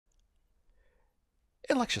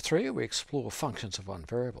In Lecture 3, we explore functions of one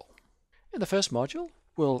variable. In the first module,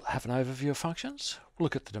 we'll have an overview of functions,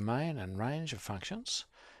 look at the domain and range of functions,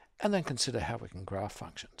 and then consider how we can graph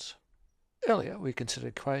functions. Earlier, we considered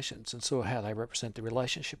equations and saw how they represent the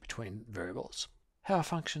relationship between variables. How are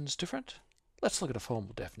functions different? Let's look at a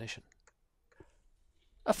formal definition.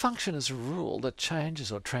 A function is a rule that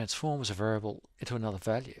changes or transforms a variable into another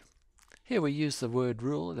value. Here we use the word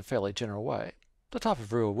rule in a fairly general way. The type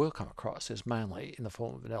of rule we'll come across is mainly in the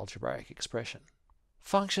form of an algebraic expression.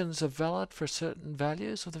 Functions are valid for certain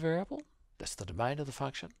values of the variable. That's the domain of the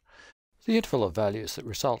function. The interval of values that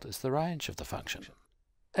result is the range of the function.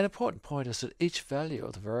 An important point is that each value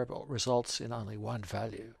of the variable results in only one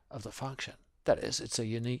value of the function. That is, it's a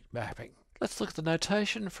unique mapping. Let's look at the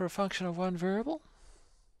notation for a function of one variable.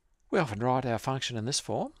 We often write our function in this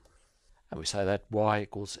form, and we say that y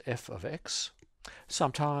equals f of x.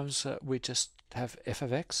 Sometimes we just have f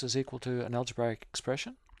of x is equal to an algebraic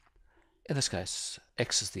expression. In this case,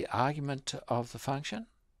 x is the argument of the function.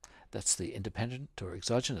 That's the independent or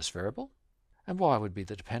exogenous variable, and y would be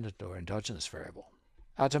the dependent or endogenous variable.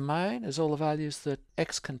 Our domain is all the values that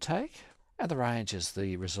x can take, and the range is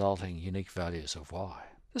the resulting unique values of y.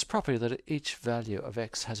 This property that each value of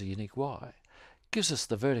x has a unique y gives us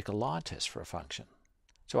the vertical line test for a function.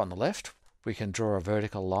 So on the left, we can draw a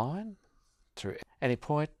vertical line through any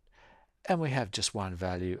point, and we have just one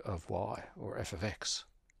value of y, or f of x.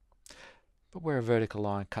 But where a vertical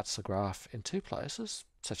line cuts the graph in two places,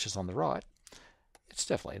 such as on the right, it's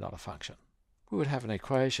definitely not a function. We would have an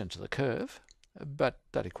equation to the curve, but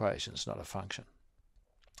that equation is not a function.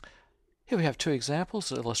 Here we have two examples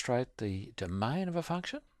that illustrate the domain of a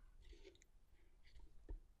function.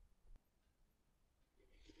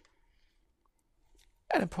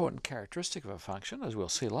 An important characteristic of a function, as we'll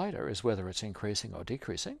see later, is whether it's increasing or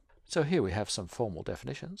decreasing. So here we have some formal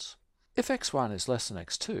definitions. If x1 is less than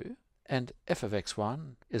x2, and f of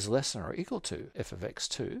x1 is less than or equal to f of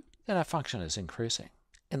x2, then our function is increasing.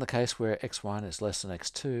 In the case where x1 is less than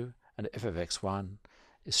x2 and f of x1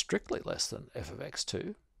 is strictly less than f of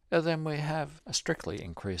x2, then we have a strictly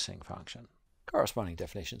increasing function. Corresponding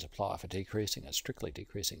definitions apply for decreasing and strictly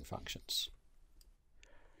decreasing functions.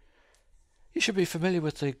 You should be familiar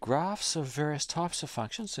with the graphs of various types of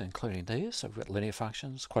functions, including these. So we've got linear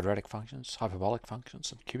functions, quadratic functions, hyperbolic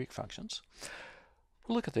functions, and cubic functions.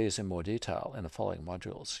 We'll look at these in more detail in the following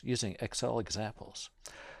modules using Excel examples.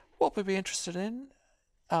 What we'll be interested in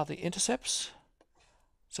are the intercepts,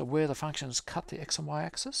 so where the functions cut the x and y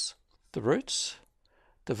axis, the roots,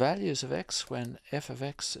 the values of x when f of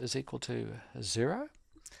x is equal to 0,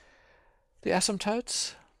 the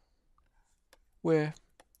asymptotes, where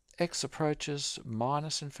x approaches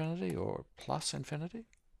minus infinity or plus infinity,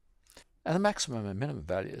 and the maximum and minimum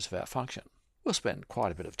values of our function. We'll spend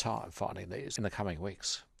quite a bit of time finding these in the coming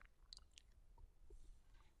weeks.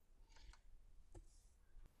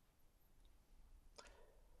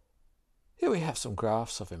 Here we have some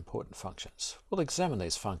graphs of important functions. We'll examine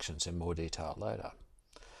these functions in more detail later.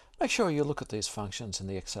 Make sure you look at these functions in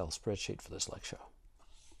the Excel spreadsheet for this lecture.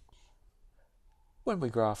 When we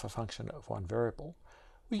graph a function of one variable,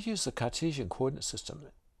 we use the Cartesian coordinate system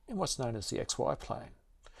in what's known as the xy plane.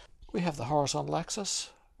 We have the horizontal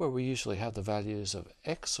axis, where we usually have the values of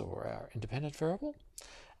x, or our independent variable,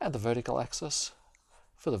 and the vertical axis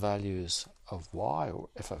for the values of y, or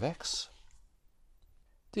f of x.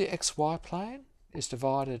 The xy plane is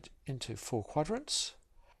divided into 4 quadrants,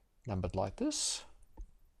 numbered like this,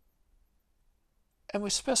 and we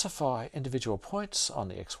specify individual points on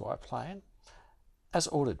the xy plane as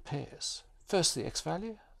ordered pairs. First the x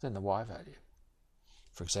value, then the y value.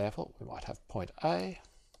 For example, we might have point A,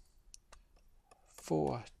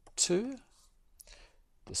 4, 2.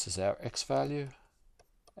 This is our x value,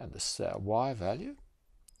 and this is our y value.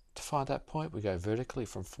 To find that point, we go vertically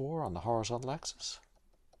from 4 on the horizontal axis,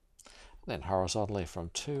 then horizontally from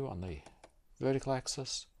 2 on the vertical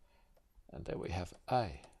axis, and there we have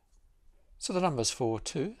A. So the numbers 4,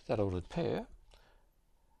 2, that ordered pair,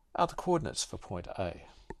 are the coordinates for point A.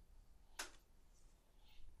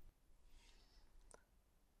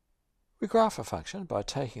 We graph a function by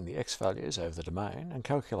taking the x values over the domain and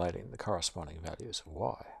calculating the corresponding values of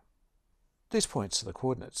y. These points are the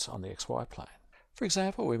coordinates on the xy plane. For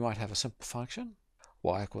example, we might have a simple function,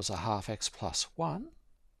 y equals a half x plus 1.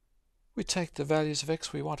 We take the values of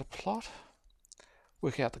x we want to plot,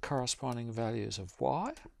 work out the corresponding values of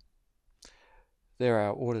y. There are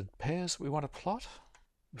our ordered pairs we want to plot.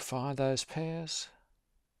 We find those pairs,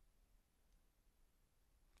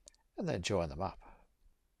 and then join them up.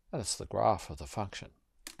 And it's the graph of the function.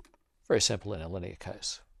 Very simple in a linear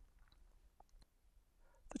case.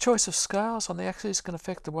 The choice of scales on the axes can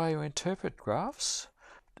affect the way you interpret graphs.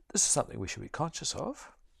 This is something we should be conscious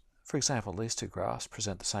of. For example, these two graphs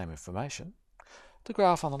present the same information. The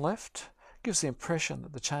graph on the left gives the impression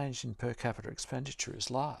that the change in per capita expenditure is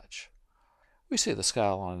large. We see the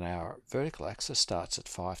scale on our vertical axis starts at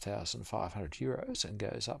 €5,500 and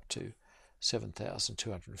goes up to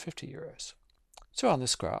 €7,250. So on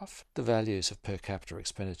this graph, the values of per capita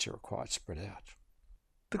expenditure are quite spread out.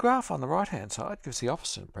 The graph on the right-hand side gives the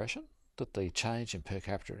opposite impression, that the change in per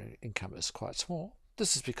capita income is quite small.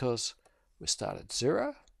 This is because we start at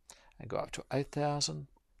 0 and go up to 8,000.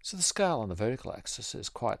 So the scale on the vertical axis is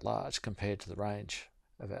quite large compared to the range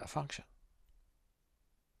of our function.